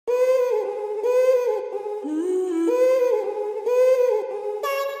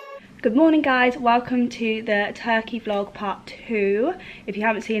Good morning guys, welcome to the turkey vlog part 2. If you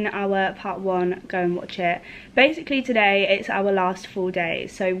haven't seen our part 1, go and watch it. Basically today it's our last full day,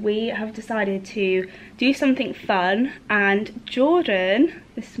 so we have decided to do something fun, and Jordan,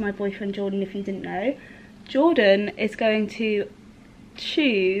 this is my boyfriend Jordan if you didn't know, Jordan is going to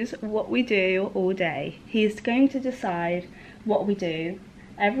choose what we do all day. He's going to decide what we do.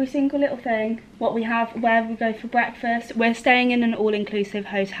 Every single little thing, what we have, where we go for breakfast. We're staying in an all-inclusive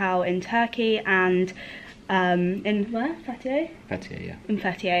hotel in Turkey, and in where? Fethiye? Fethiye, yeah. In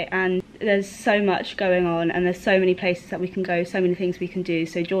Fethiye, and there's so much going on, and there's so many places that we can go, so many things we can do.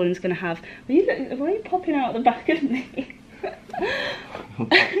 So Jordan's gonna have. Why are you popping out the back of me? I'm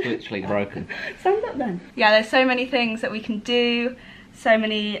literally broken. Stand up then. Yeah, there's so many things that we can do, so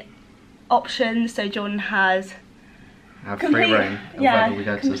many options. So Jordan has. Have free reign of whether we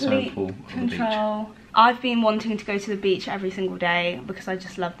go to the swimming pool or the beach. I've been wanting to go to the beach every single day because I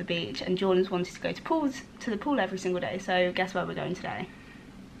just love the beach, and Jordan's wanted to go to the pool every single day. So guess where we're going today?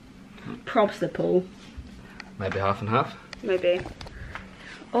 Probs the pool. Maybe half and half. Maybe.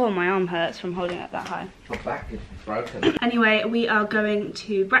 Oh, my arm hurts from holding it that high. My back is broken. Anyway, we are going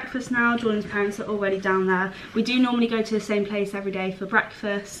to breakfast now. Jordan's parents are already down there. We do normally go to the same place every day for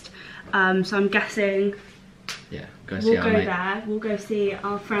breakfast, so I'm guessing. Yeah, we'll go there. We'll go see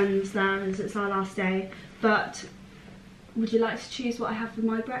our friends there as it's our last day. But would you like to choose what I have for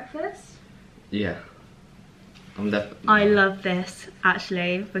my breakfast? Yeah. I love this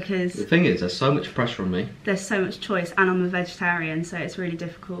actually, because the thing is, there's so much pressure on me. There's so much choice, and I'm a vegetarian, so it's really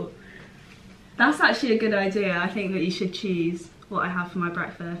difficult. That's actually a good idea. I think that you should choose what I have for my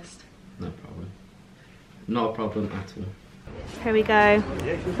breakfast. No problem. Not a problem at all. Here we go.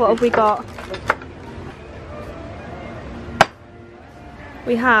 What have we got?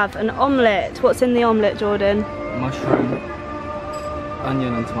 We have an omelette. What's in the omelette, Jordan? Mushroom,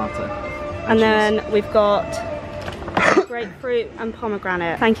 onion and tomato. And then we've got grapefruit and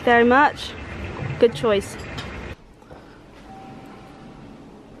pomegranate. Thank you very much. Good choice.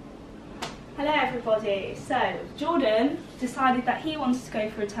 Hello everybody. So Jordan decided that he wanted to go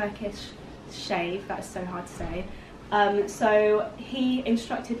for a Turkish shave. That's so hard to say. So he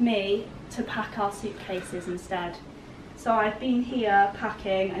instructed me to pack our suitcases instead. So I've been here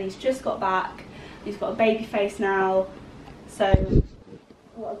packing, and he's just got back. He's got a baby face now. So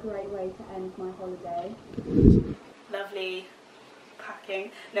what a great way to end my holiday. Lovely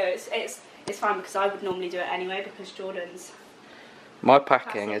packing. No, it's fine because I would normally do it anyway because Jordan's. My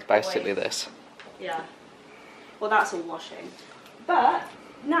packing is basically this. Yeah. Well, that's all washing. But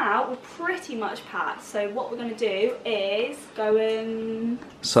now we're pretty much packed. So what we're going to do is go and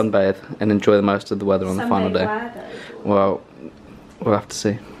sunbathe and enjoy the most of the weather on the final day. Where, though? Well, we'll have to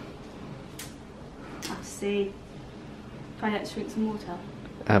see. Have to see. If I had to drink some water.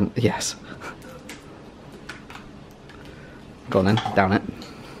 Yes. Go on then, down it.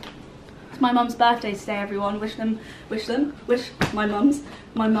 It's my mum's birthday today, everyone. Wish my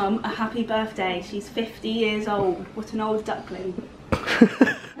mum a happy birthday. She's 50 years old. What an old duckling.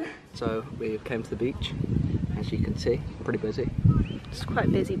 So we came to the beach, as you can see, pretty busy. It's quite a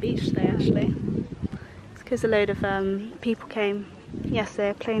busy beach today actually. It's because a load of people came yesterday,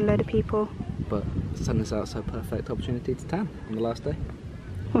 a plain load of people. But the sun is out, so perfect opportunity to tan on the last day.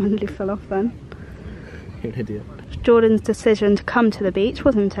 I nearly fell off then. You're an idiot. Jordan's decision to come to the beach,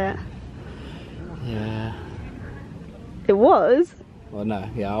 wasn't it? Yeah. It was? Well no,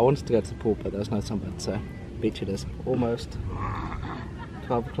 yeah, I wanted to go to the pool, but there was no sunbed, so beach it is. Almost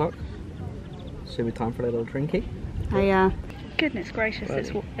 12 o'clock. Should be time for a little drinky. Oh yeah. Goodness gracious,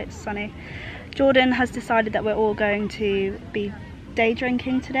 it's sunny. Jordan has decided that we're all going to be day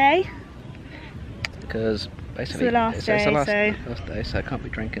drinking today. Because basically it's the last day, so I can't be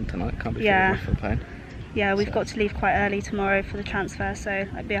drinking tonight, can't be yeah. feeling for pain. Yeah, we've got to leave quite early tomorrow for the transfer, so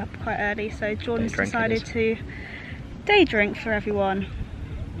I'd be up quite early. So Jordan's decided to day drink for everyone.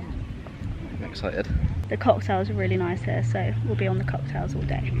 I'm excited. The cocktails are really nice here, so we'll be on the cocktails all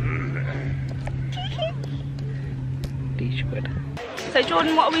day. Beachwood. So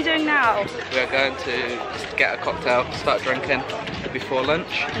Jordan, what are we doing now? We are going to get a cocktail, start drinking before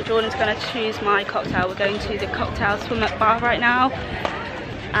lunch. And Jordan's going to choose my cocktail. We're going to the cocktail swim up bar right now,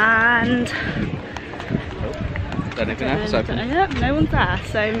 and don't even know if it's open. No one's there,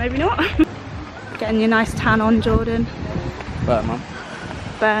 so maybe not. Getting your nice tan on, Jordan. Burn on.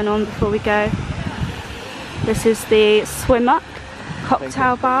 Burn on before we go. This is the swim up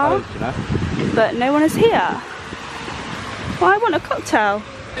cocktail bar, closed, you know? But no one is here. Well, I want a cocktail.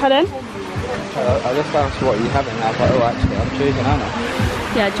 Pardon? I just asked what you having, and I was like, oh actually I'm choosing, aren't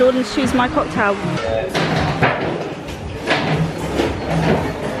I? Yeah, Jordan's choosing my cocktail.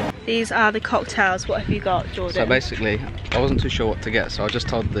 These are the cocktails. What have you got, Jordan? So basically, I wasn't too sure what to get, so I just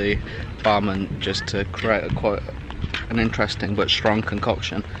told the barman just to create quite an interesting but strong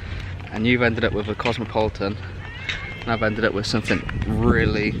concoction. And you've ended up with a cosmopolitan, and I've ended up with something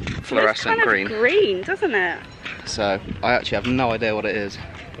really fluorescent green. It's kind of green, doesn't it? So I actually have no idea what it is,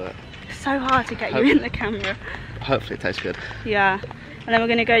 but it's so hard to get you in the camera. Hopefully it tastes good. Yeah. And then we're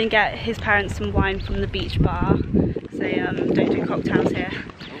going to go and get his parents some wine from the beach bar. They don't do cocktails here.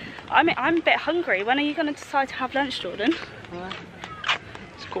 I'm a bit hungry. When are you going to decide to have lunch, Jordan?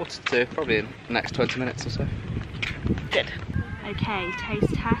 It's 1:45, probably in the next 20 minutes or so. Good. Okay,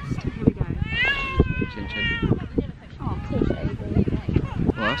 taste test. Here we go. Chin chin. Oh, poor baby.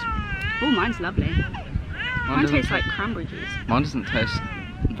 What? Oh, mine's lovely. Mine tastes like cranberry juice. Mine doesn't taste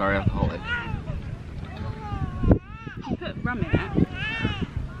very alcoholic. You put rum in it.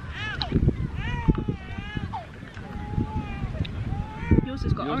 Yours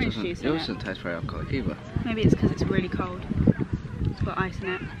has got orange juice in it. Yours doesn't taste very alcoholic either. Maybe it's because it's really cold. It's got ice in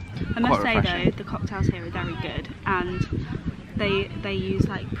it. I must say though, the cocktails here are very good, and they use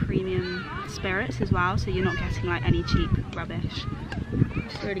like premium spirits as well, so you're not getting like any cheap rubbish.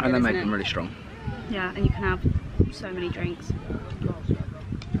 It's really good, and they make isn't it? them really strong. Yeah, and you can have so many drinks.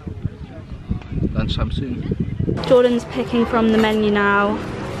 Lunchtime soon. Jordan's picking from the menu now,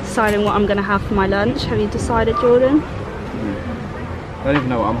 deciding what I'm going to have for my lunch. Have you decided, Jordan? I don't even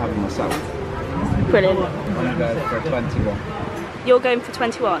know what I'm having myself. Brilliant. I'm going for 21. You're going for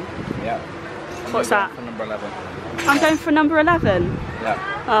 21? Yeah. What's that? For number 11. I'm going for number 11? Yeah.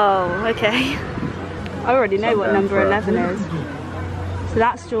 Oh, okay. I already know what number 11 is. So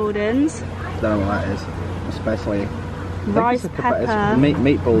that's Jordan's. Don't know what that is. Especially rice pepper.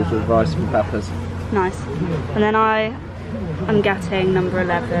 Meatballs with rice and peppers. Nice. And then I'm getting number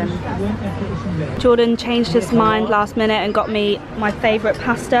 11. Jordan changed his mind last minute and got me my favourite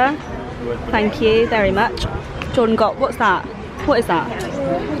pasta. Thank you very much. Jordan got, what's that? What is that?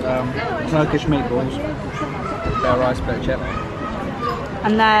 Turkish meatballs. They're rice bit chip.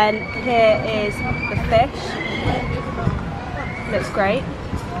 And then here is the fish. Looks great.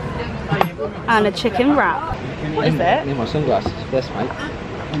 And a chicken wrap. What is it? I need my sunglasses for this, mate.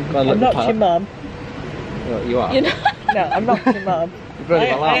 I'm not your mum. You are? You're not? No, I'm not your mum.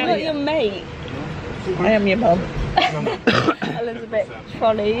 I'm not your mate. I am your mum. Ellen's a bit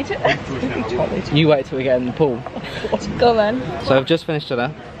trolleyed. You wait till we get in the pool. Go on then. So I've just finished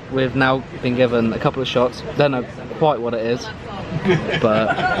dinner. We've now been given a couple of shots. Don't know quite what it is,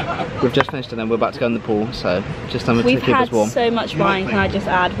 but we've just finished dinner. We're about to go in the pool, so just something to keep us warm. We've had so much wine, can I just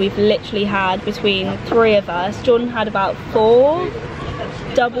add? We've literally had, between 3 of us, Jordan had about 4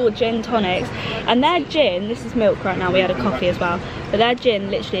 double gin tonics, and their gin, this is milk right now, we had a coffee as well, but their gin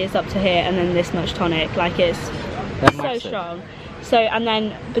literally is up to here and then this much tonic, like it's so strong. So, and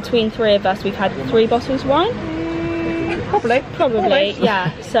then between 3 of us we've had 3 bottles of wine? Probably,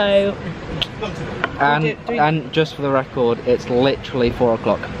 yeah. So and just for the record, it's literally 4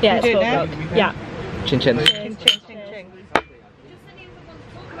 o'clock. yeah, it's 4 o'clock. Yeah. Chin chin. Ching, ching, ching, ching.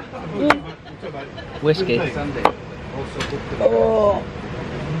 Whiskey. Oh,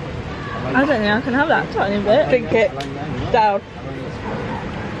 I don't think I can have that tiny bit. drink it. Down.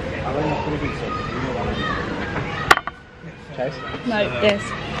 Chase. No, this.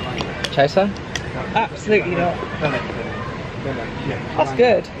 Chaser. Absolutely not. That's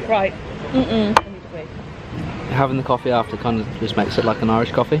good. Right. Having the coffee after kind of just makes it like an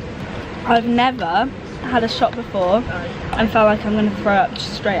Irish coffee. I've never had a shot before and felt like I'm going to throw up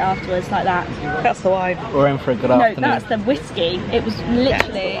straight afterwards like that. That's the wine. We're in for a good No, afternoon. that's the whiskey. It was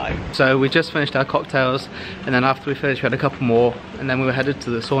literally... So we just finished our cocktails, and then after we finished we had a couple more, and then we were headed to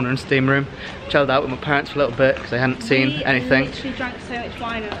the sauna and steam room, chilled out with my parents for a little bit because they hadn't seen anything. We literally drank so much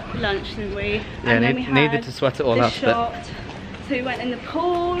wine at lunch, didn't we? Yeah, and then we needed to sweat it all out a bit. So we went in the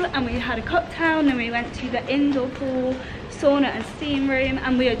pool and we had a cocktail, and then we went to the indoor pool, sauna and steam room,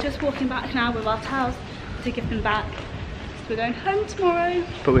 and we are just walking back now with our towels to give them back. So we're going home tomorrow.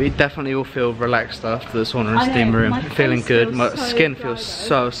 But we definitely all feel relaxed after the sauna and steam room, feeling good. My skin feels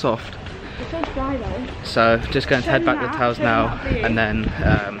so soft. It feels dry though. So just going to head back to the towels now, and then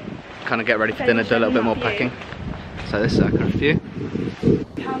kind of get ready for dinner, do a little bit more packing. So this is our current view.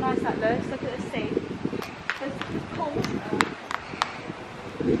 How nice that looks. Look at the sea. It's cool.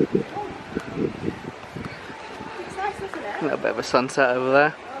 It's nice, isn't it? A little bit of a sunset over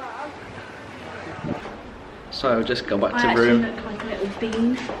there. So just got back to room. Look like a little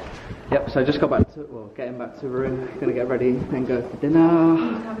bean. Yep, so just got back to, well, getting back to room. Gonna get ready and go for dinner.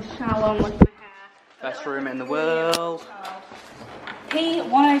 Have a shower on with my hair. Best room in the world.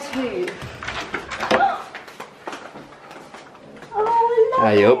 P102. Oh,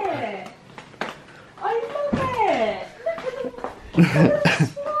 Hey up. I love it. Look at the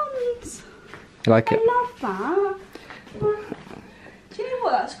swans. You like it? I love that. Do you know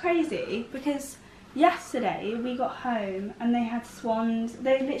what? That's crazy because yesterday we got home and they had swans.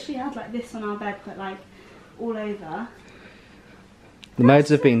 They literally had like this on our bed, but like all over. The maids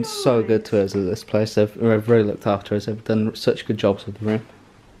have been so good to us at this place. They've really looked after us. They've done such good jobs with the room.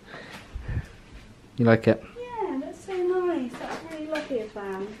 You like it? Yeah, that's so nice. That's really lovely of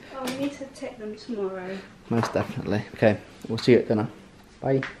them. Oh, we need to take them tomorrow. Most definitely. Okay, we'll see you at dinner.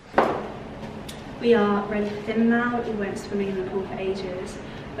 Bye. We are ready for dinner now. We went swimming in the pool for ages,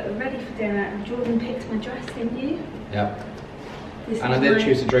 but we're ready for dinner. And Jordan picked my dress, didn't you? Yeah. This And I is did my-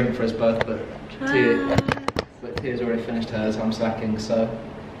 choose a drink for us both, but Tia's already finished hers. I'm slacking, so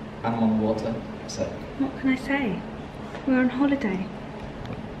I'm on the water. So What can I say? We're on holiday.